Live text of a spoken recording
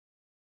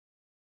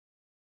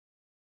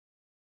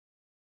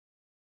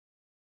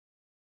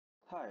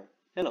Hi,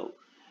 hello,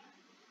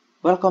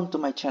 welcome to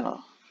my channel.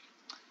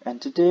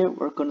 And today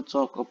we're going to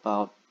talk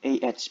about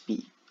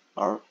AHP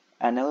or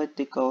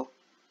Analytical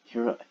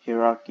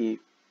Hierarchy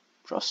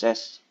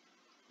Process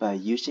by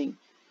using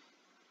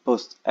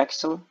both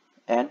Excel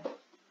and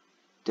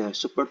the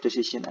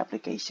SuperDecision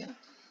application.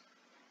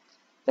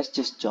 Let's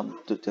just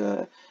jump to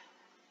the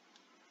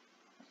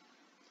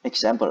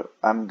example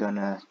I'm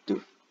gonna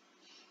do.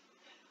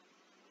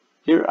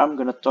 Here I'm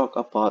gonna talk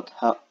about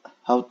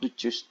how to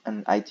choose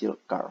an ideal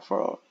car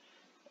for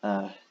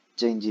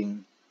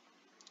changing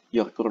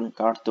your current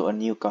car to a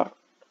new car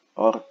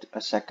or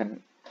a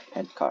second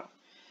hand car.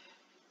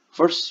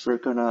 First, we're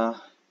gonna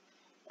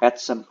add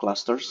some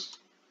clusters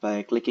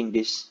by clicking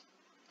this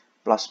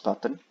plus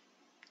button,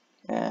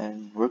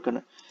 and we're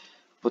gonna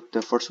put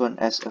the first one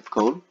as a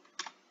goal,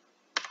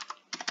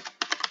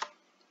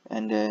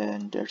 and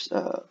then there's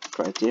a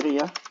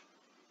criteria.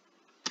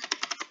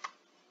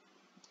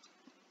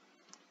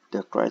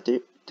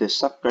 The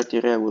sub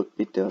criteria would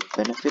be the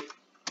benefit,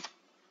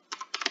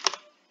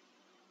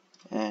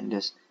 and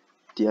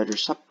the other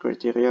sub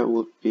criteria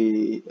would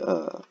be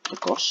the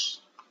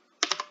cost,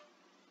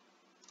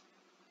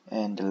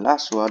 and the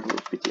last one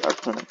would be the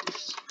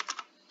alternatives.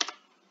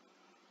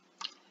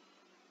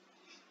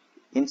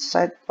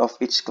 Inside of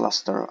each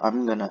cluster,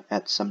 I'm gonna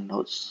add some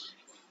nodes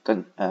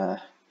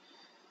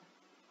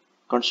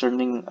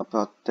concerning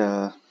about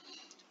the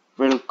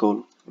real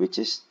goal, which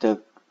is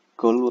the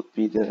goal would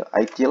be the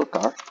ideal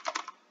car.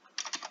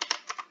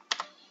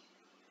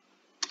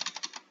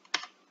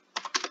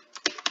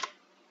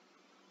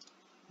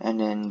 And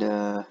then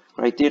the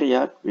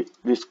criteria,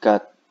 we've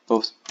got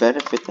both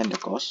benefit and the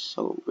cost,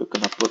 so we're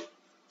gonna put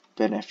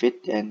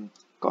benefit and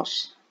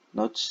cost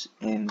nodes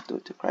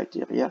into the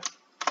criteria.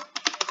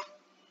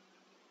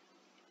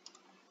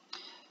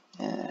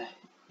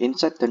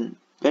 Inside the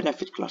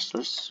benefit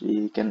clusters,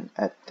 we can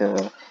add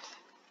the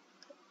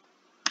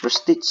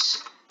prestige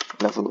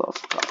level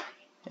of car,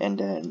 and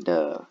then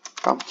the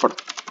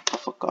comfort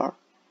of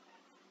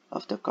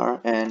the car,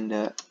 and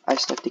the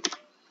aesthetic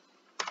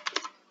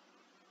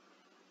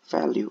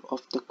value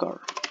of the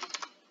car.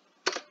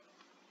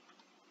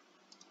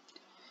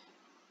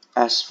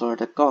 As for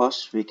the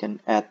cost, we can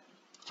add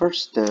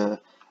first the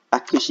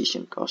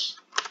acquisition cost,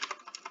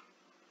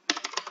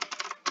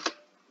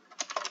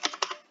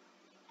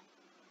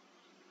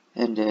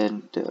 and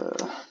then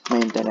the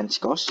maintenance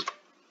cost,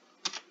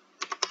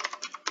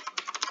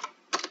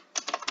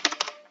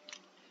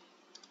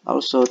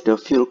 also the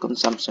fuel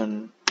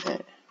consumption,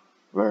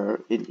 where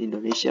in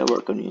Indonesia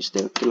we're going to use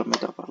the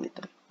kilometer per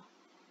liter.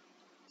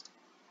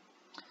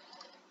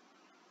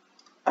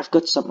 I've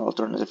got some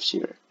alternatives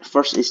here.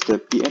 First is the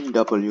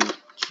BMW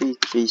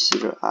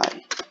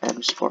 330i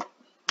M Sport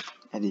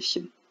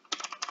edition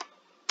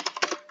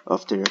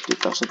of the year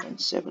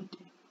 2017.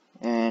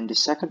 And the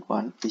second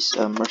one is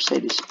a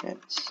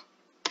Mercedes-Benz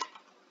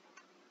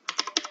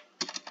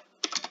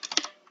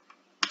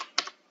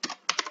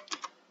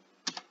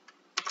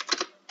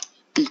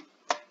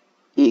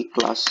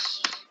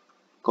E-Class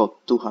Code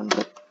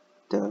 200,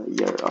 the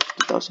year of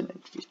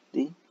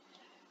 2015.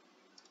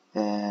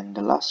 And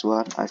the last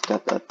one, I've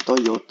got a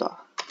Toyota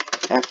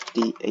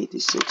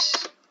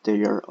FT86, the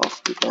year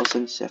of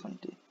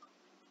 2017.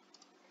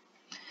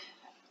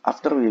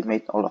 After we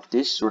made all of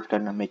this, we're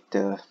gonna make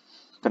the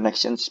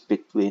connections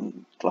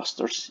between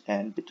clusters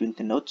and between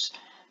the nodes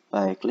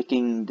by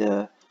clicking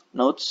the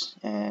nodes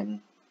and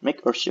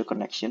make or show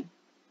connection.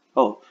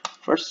 Oh,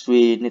 first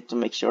we need to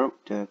make sure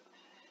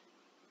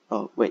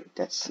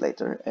that's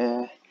later.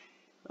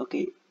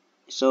 Okay,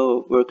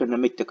 so we're gonna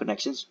make the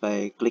connections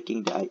by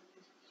clicking the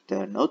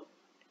node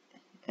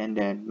and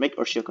then make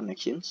or show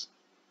connections,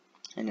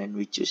 and then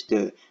we choose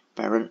the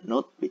parent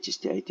node, which is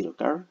the ideal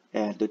car,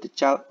 and do the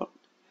child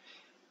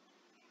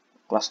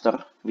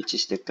cluster, which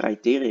is the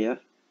criteria,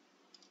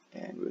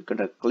 and we're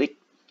gonna click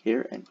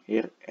here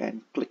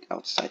and click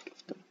outside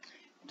of them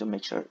to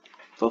make sure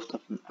both of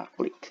them are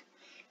clicked.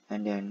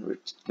 And then we're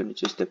gonna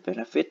choose the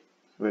benefit.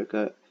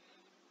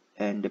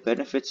 And the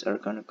benefits are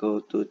gonna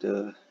go to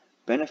the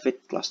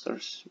benefit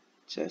clusters,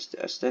 which has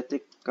the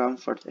aesthetic,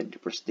 comfort, and the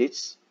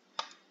prestige.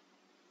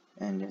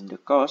 And then the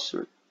cost,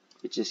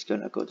 which is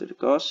gonna go to the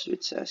cost,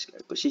 which has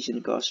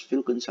acquisition cost,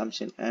 fuel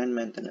consumption, and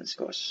maintenance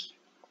cost.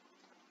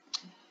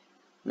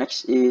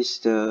 Next is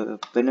the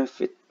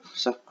benefit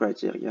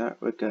sub-criteria.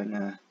 We're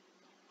gonna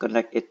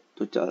connect it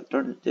to the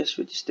alternatives,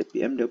 which is the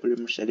BMW,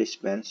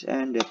 Mercedes-Benz,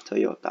 and the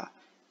Toyota,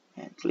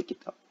 and click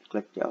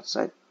the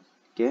outside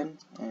again,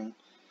 and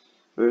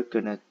we're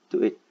gonna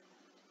do it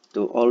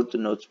to all the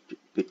nodes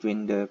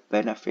between the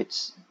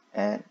benefits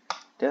and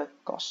the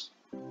cost.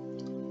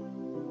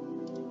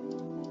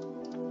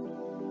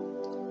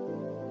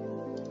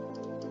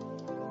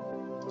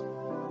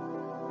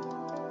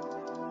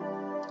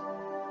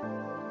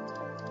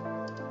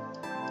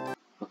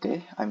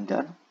 Okay, I'm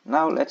done.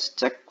 Now let's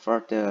check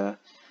for the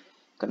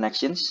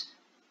connections.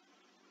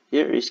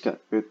 Here is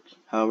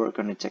how we're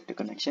going to check the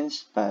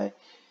connections by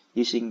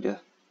using the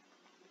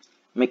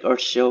make or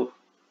show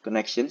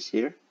connections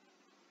here,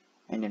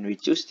 and then we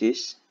choose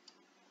this,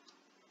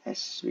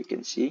 as we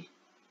can see,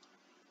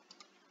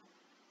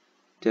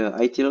 the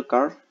ideal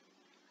car,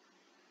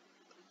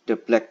 the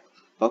black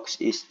box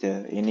is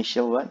the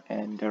initial one,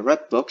 and the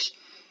red box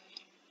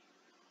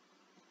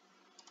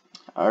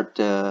are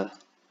the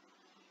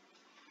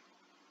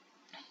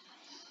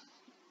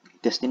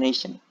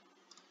destination.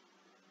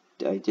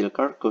 The ideal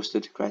car goes to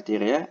the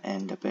criteria,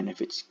 and the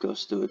benefits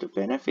goes to the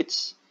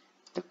benefits.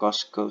 The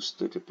cost goes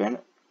to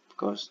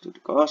the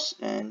cost,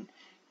 and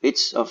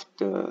each of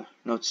the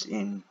nodes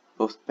in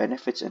both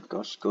benefits and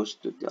cost goes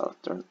to the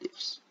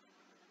alternatives.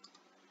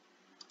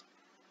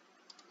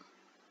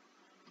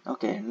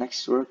 Okay,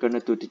 next we're gonna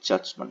do the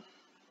judgment.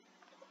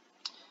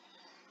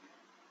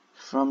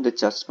 From the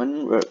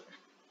judgment,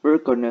 we're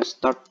gonna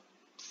start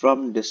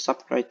from the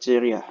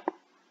sub-criteria,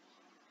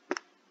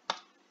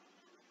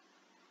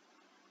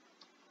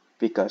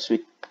 because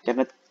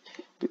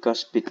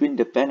between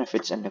the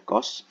benefits and the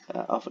cost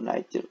of an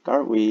ideal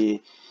car,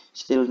 we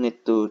still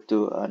need to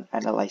do an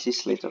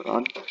analysis later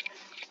on.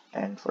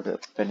 And for the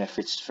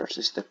benefits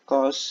versus the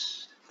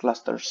cost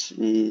clusters,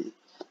 we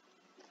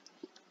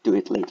do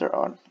it later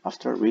on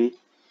after we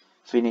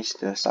finish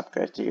the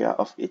sub-criteria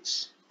of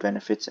its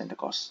benefits and the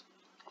cost.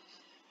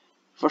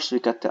 First, we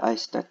got the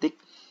aesthetic.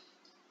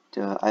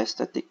 The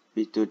aesthetic,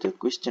 we do the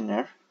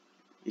questionnaire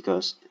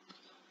because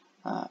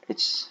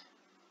it's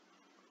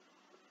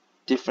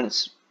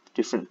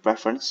different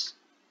preference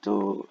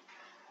to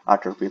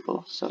other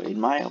people. So in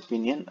my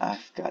opinion,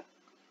 I've got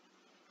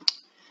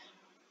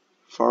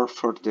 4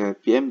 for the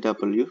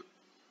BMW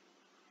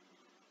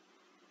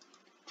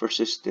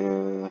versus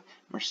the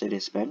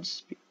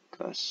Mercedes-Benz,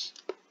 because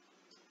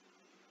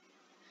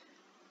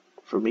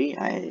for me,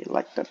 I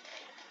like that.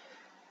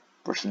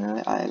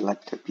 Personally, I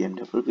like the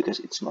BMW because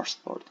it's more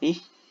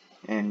sporty.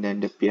 And then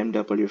the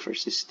BMW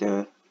versus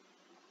the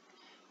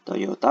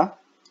Toyota,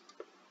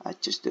 I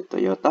choose the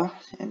Toyota.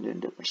 And then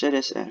the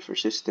Mercedes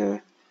versus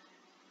the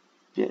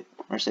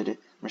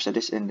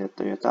Mercedes and the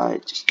Toyota, I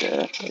choose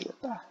the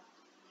Toyota.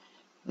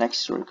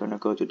 Next, we're gonna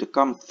go to the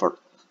comfort.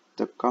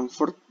 The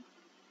comfort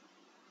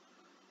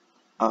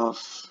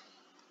of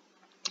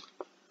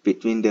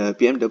between the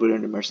BMW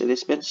and the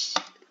Mercedes-Benz,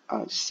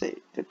 I'll say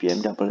the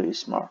BMW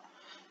is more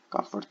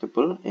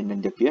comfortable. And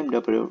then the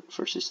BMW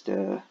versus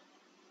the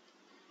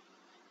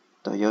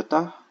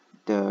Toyota,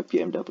 the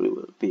BMW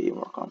will be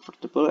more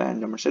comfortable,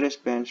 and the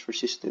Mercedes-Benz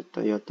versus the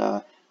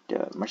Toyota,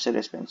 the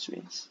Mercedes-Benz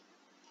wins.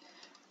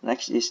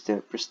 Next is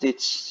the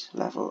prestige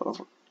level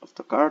of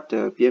the car.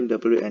 The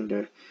BMW and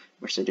the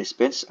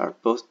Mercedes-Benz are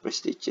both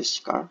prestigious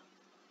car.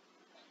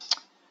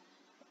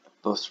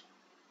 Both,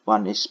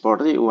 one is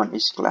sporty, one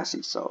is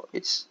classy, so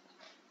it's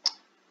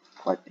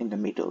quite in the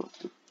middle.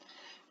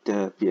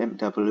 The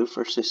BMW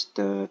versus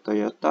the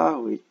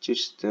Toyota, we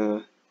choose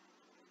the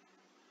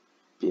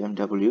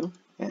BMW,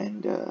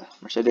 and the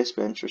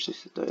Mercedes-Benz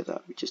versus the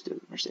Toyota, which is the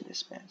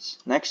Mercedes-Benz.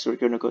 Next, we're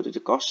going to go to the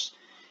cost.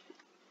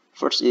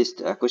 First is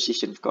the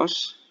acquisition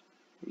cost.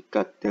 We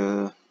got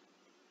the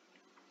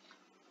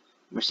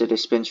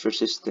Mercedes-Benz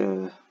versus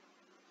the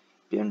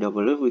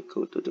BMW. We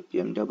go to the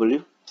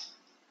BMW,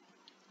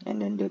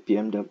 and then the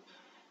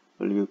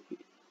BMW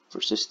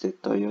versus the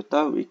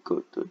Toyota, we go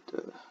to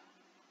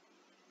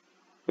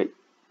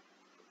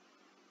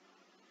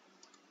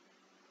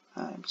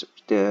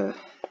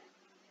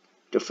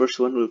the first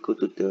one will go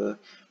to the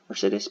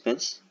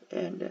Mercedes-Benz,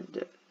 and then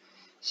the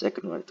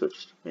second one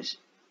goes to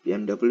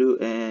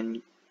BMW,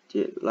 and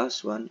the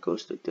last one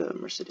goes to the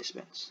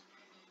Mercedes-Benz.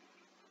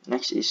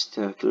 Next is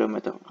the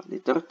kilometer per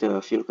liter,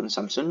 the fuel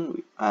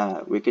consumption.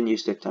 We can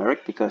use the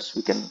direct because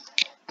we can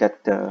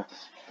get the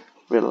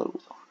real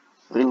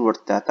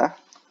world data.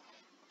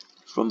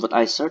 From what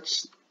I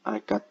searched, I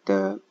got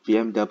the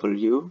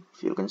BMW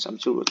fuel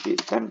consumption would be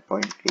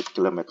 10.8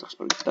 kilometers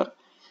per liter.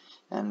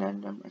 And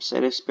then the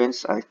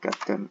Mercedes-Benz, I got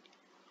them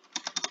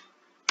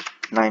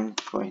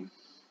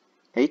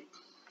 9.8,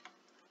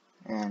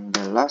 and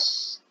the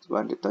last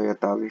one, the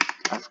Toyota,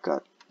 I've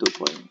got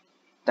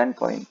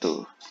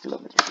 10.2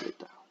 kilometers per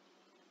liter.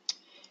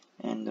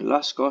 And the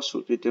last cost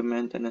would be the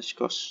maintenance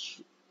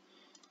cost,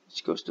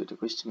 which goes to the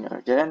questionnaire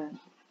again.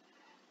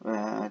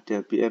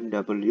 The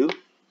BMW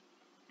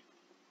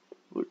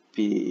would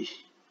be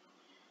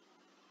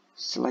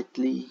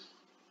slightly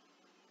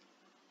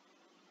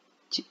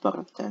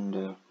cheaper than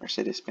the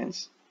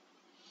Mercedes-Benz,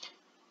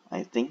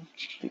 I think,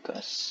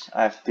 because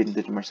I've been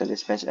to the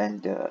Mercedes-Benz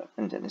and the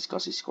maintenance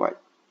cost is quite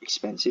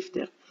expensive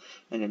there.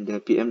 And then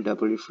the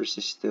BMW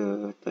versus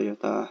the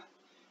Toyota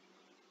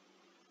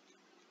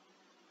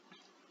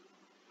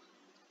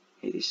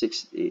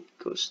 86, it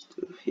goes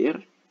to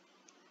here.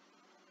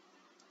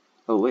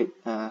 Oh wait,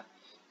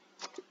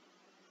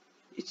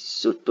 it's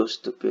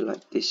supposed to be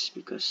like this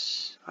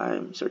because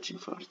I'm searching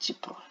for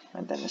cheaper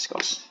maintenance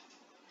cost.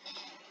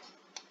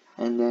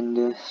 And then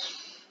the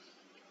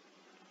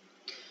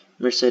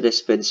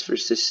Mercedes-Benz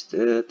versus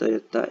the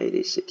Toyota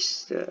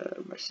 86. The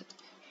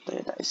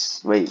Toyota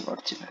is way more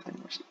cheaper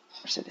than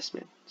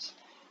Mercedes-Benz.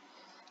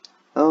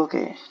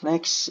 Okay,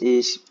 next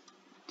is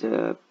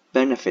the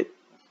benefit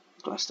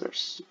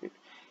clusters.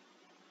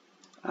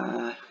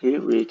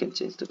 Here we can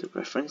change to the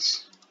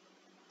preference,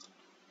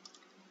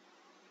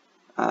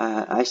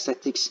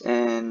 aesthetics,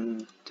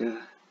 and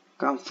the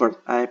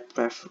comfort. I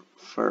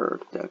prefer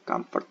the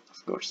comfort,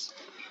 of course,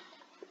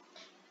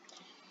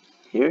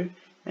 here.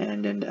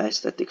 And then the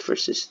aesthetic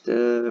versus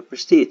the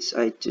prestige.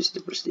 I choose the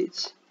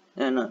prestige.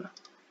 No,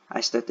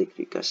 aesthetic,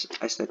 because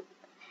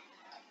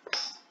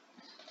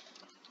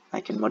I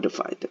can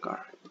modify the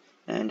car.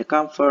 And the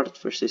comfort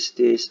versus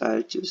this,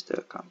 I'll choose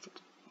the comfort.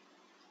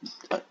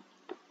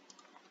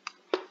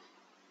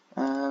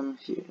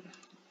 Here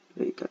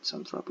we got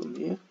some problem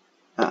here.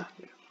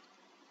 Here.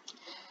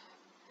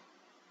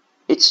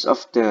 Each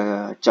of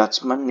the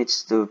judgment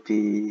needs to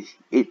be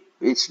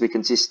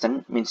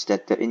consistent, means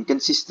that the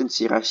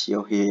inconsistency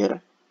ratio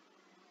here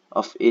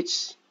of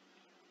each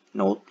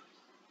node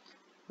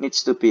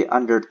needs to be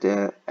under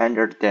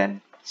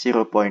than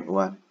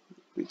 0.1,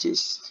 which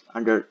is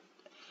under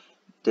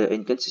the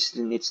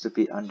inconsistency needs to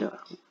be under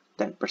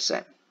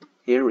 10%.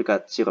 Here we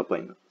got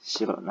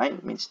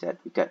 0.09, means that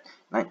we got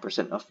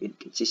 9% of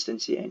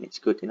inconsistency, and it's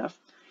good enough.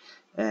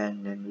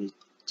 And then we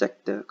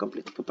check the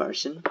complete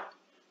comparison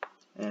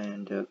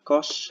and the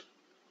cost.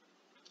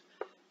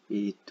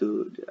 We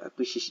do the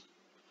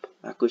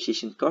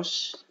acquisition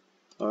cost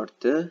or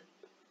the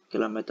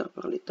kilometer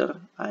per liter.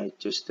 I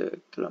choose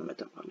the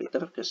kilometer per liter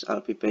because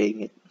I'll be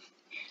paying it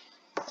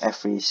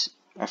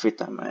every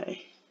time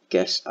I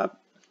gas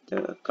up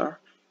the car.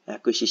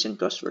 Acquisition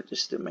cost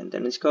versus the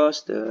maintenance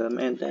cost, and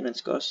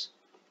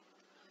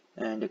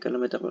the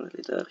kilometer per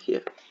liter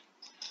here.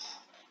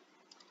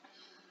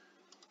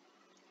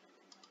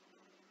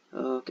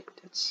 Okay,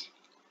 that's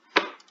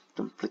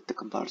complete the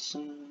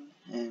comparison,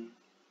 and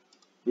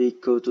we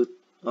go to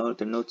all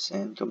the nodes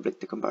and complete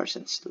the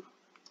comparisons too.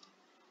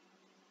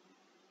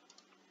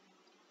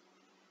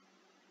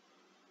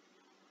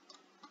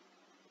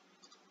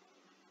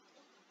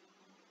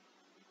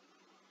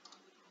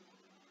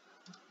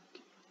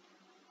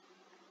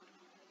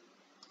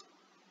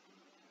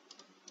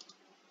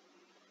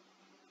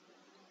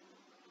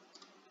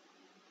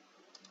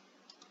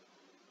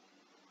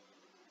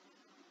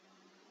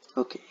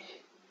 Okay,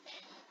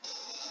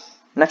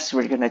 next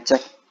we're gonna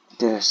check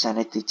the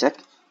sanity check,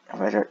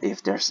 whether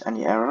if there's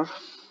any error.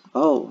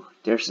 Oh,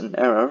 there's an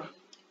error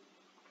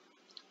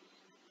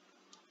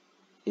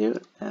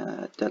here.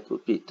 That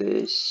would be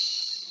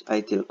this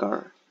ideal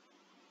car.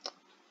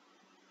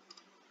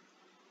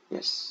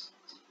 Yes,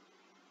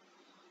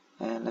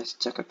 and let's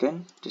check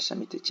again the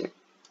sanity check.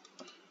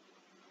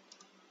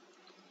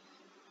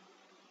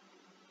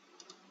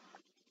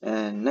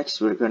 And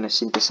next we're gonna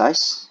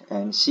synthesize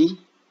and see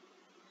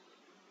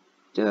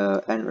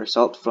the end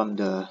result from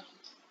the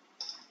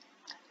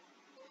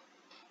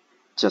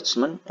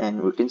judgment,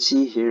 and we can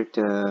see here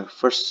the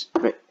first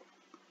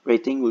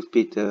rating would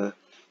be the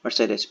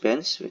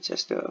Mercedes-Benz, which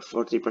has the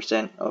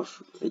 40%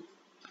 of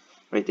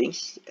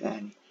ratings,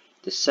 and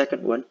the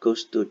second one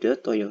goes to the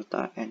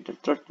Toyota, and the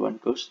third one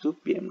goes to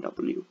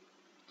BMW.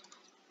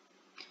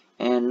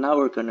 And now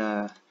we're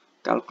gonna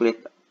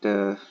calculate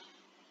the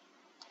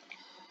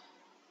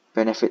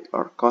benefit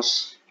or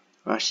cost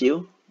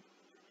ratio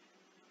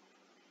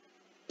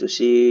to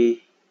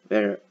see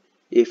where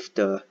if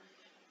the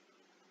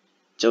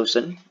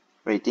chosen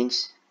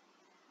ratings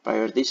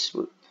priorities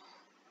would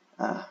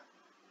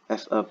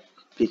have a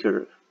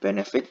bigger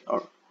benefit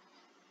or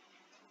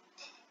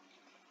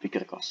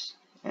bigger cost.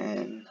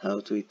 And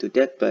how do we do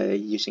that? By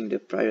using the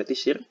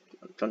priorities here,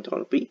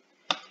 Control P,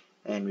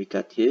 and we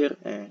got here,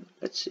 and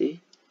let's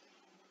see,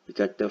 we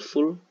got the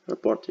full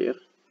report here.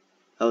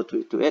 How do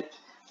we do it?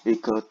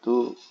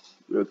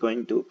 We're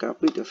going to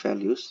copy the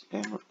values,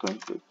 and we're going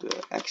to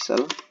the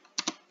Excel.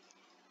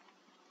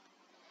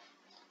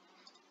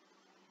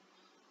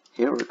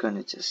 Here we're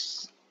gonna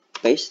just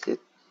paste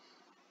it.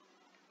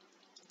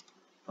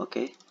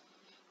 Okay,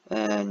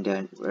 and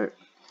then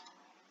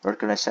we're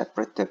gonna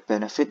separate the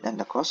benefit and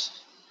the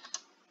cost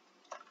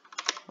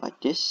like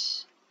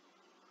this.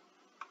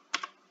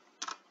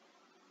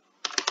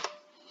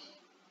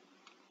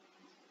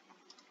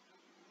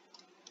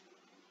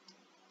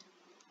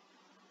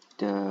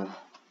 The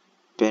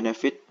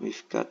benefit,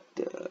 we've got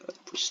the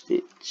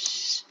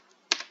prestige,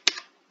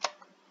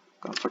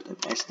 comfort,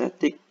 and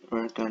aesthetic.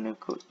 We're gonna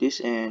go this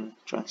and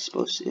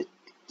transpose it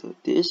to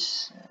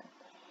this.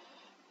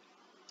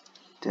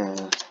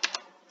 The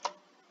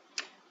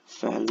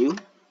value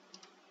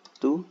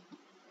to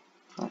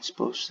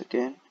transpose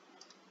again,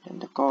 then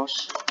the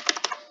cost,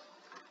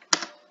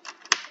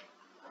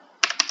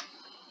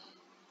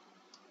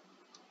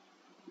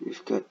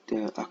 we've got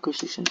the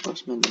acquisition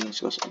cost, maintenance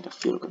cost, and the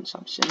fuel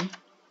consumption.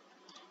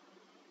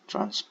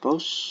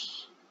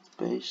 Transpose,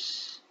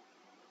 paste,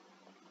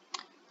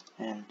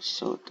 and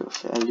so the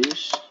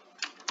values,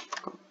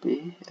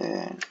 copy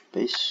and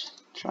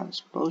paste,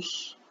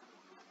 transpose,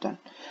 done.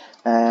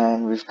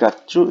 And we've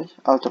got two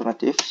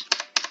alternatives,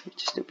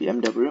 which is the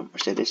BMW,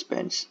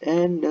 Mercedes-Benz,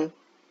 and the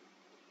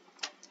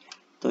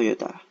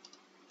Toyota.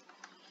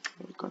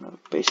 We're gonna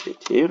paste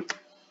it here.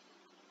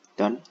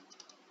 Done.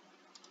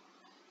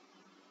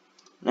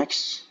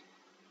 Next,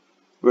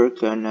 we're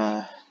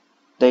gonna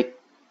take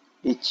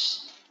each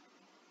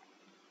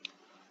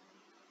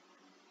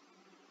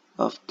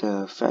of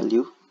the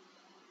value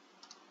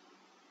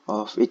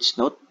of each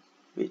node,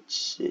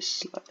 which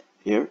is like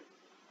here,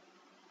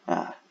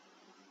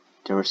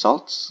 the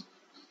results,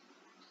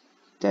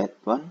 that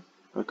one,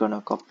 we're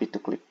gonna copy to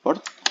clipboard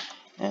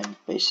and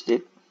paste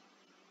it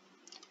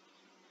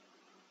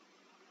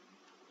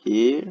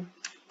here,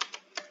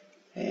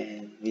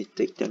 and we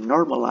take the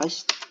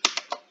normalized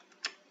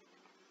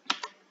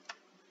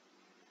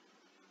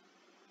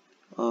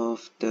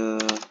of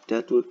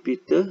that would be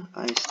the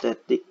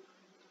aesthetic,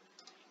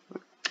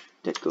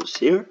 that goes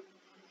here.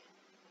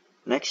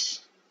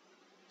 Next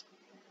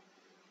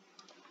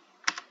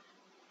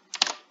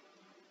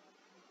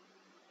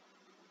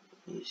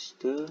is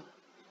the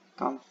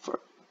comfort,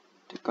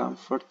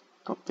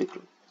 copy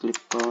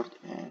clipboard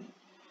and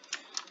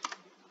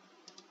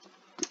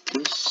do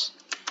this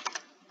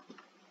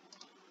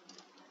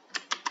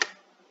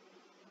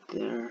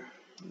there,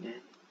 and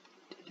then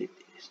delete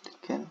this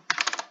again.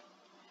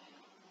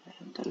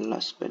 And the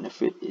last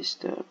benefit is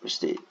the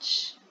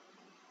prestige.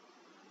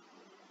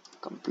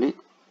 Complete.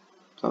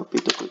 Copy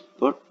to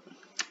clipboard,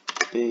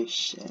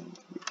 paste, and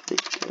we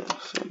take the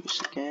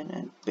values again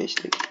and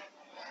paste it.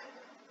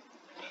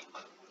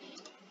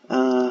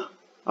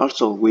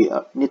 Also, we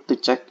need to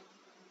check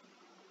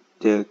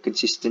the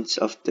consistency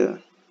of the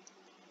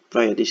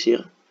priorities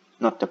here,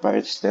 not the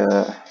priorities,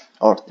 the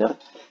order.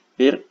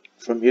 Here,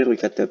 from here we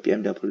got the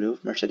BMW,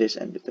 Mercedes,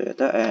 and the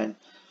Toyota, and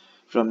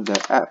from the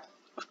app,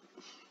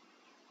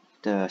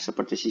 the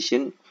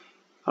SuperDecision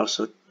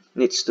also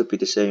needs to be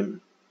the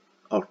same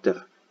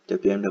order, the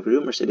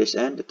BMW, Mercedes,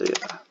 and the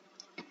Toyota.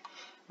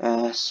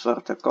 As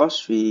for the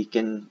cost, we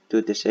can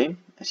do the same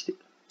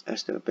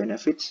as the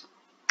benefits.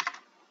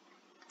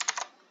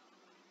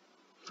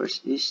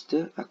 First is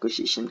the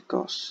acquisition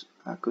cost.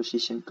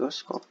 Acquisition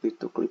cost, copy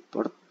to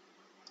clipboard,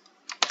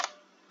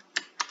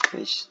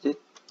 paste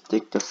it,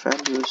 take the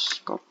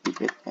values, copy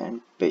it and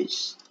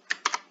paste.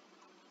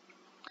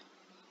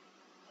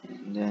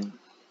 And then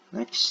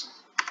next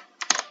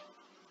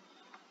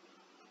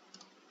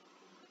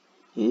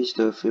is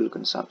the fuel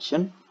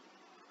consumption.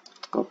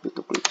 Copy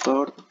to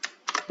clipboard,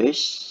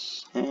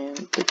 paste, and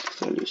take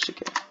the values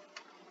again.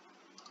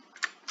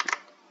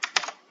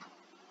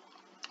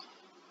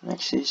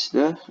 Next is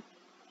the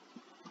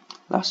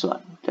last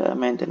one, the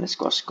maintenance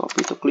cost.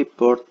 Copy to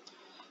clipboard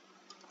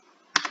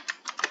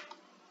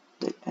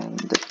and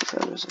take the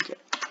values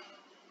again.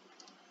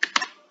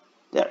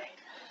 There.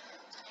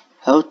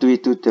 How do we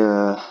do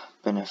the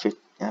benefit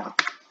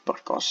per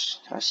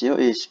cost ratio?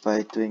 Is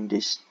by doing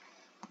this.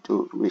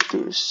 We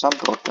do sum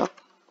product,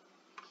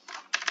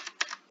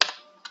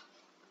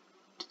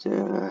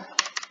 the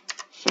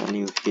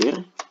value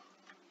here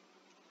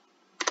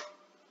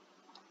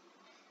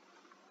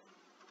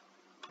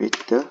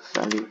with the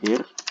value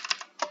here,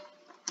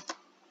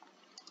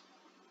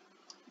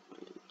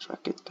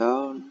 drag it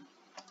down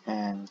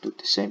and do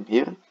the same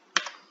here,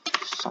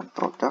 sum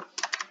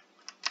product,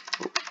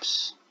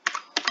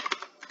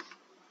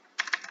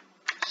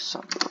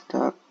 sum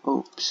product,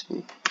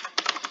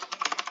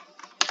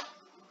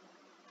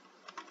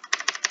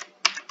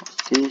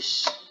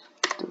 this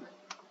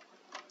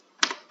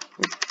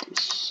with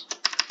this,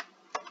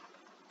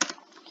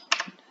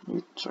 and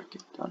we drag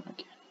it down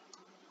again.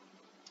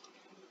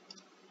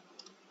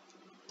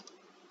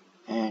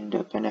 And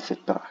the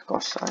benefit per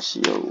cost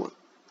ratio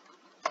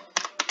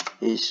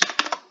is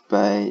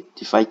by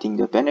dividing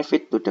the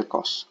benefit to the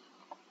cost.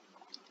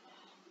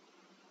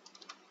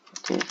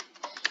 Okay.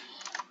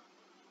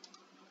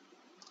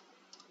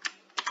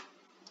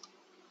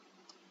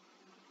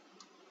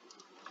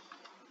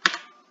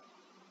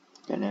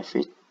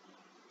 Benefit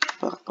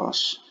per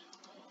cost,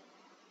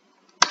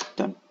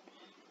 done,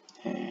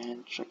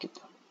 and drag it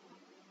down.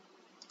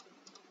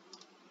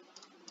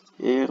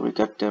 Here we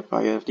got the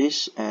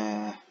priorities.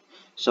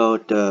 So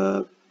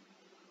the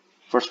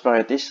first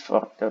priorities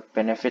for the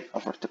benefit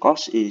over the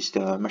cost is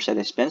the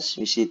Mercedes-Benz.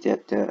 We see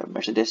that the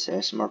Mercedes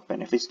has more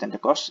benefits than the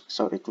cost,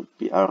 so it would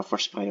be our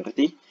first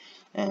priority.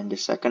 And the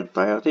second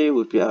priority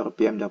would be our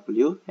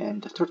BMW,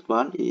 and the third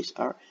one is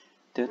the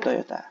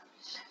Toyota.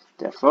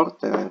 Therefore,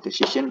 the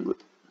decision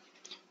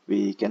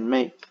we can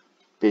make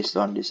based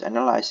on this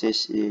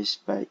analysis is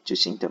by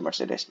choosing the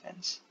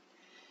Mercedes-Benz.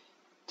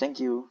 Thank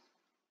you.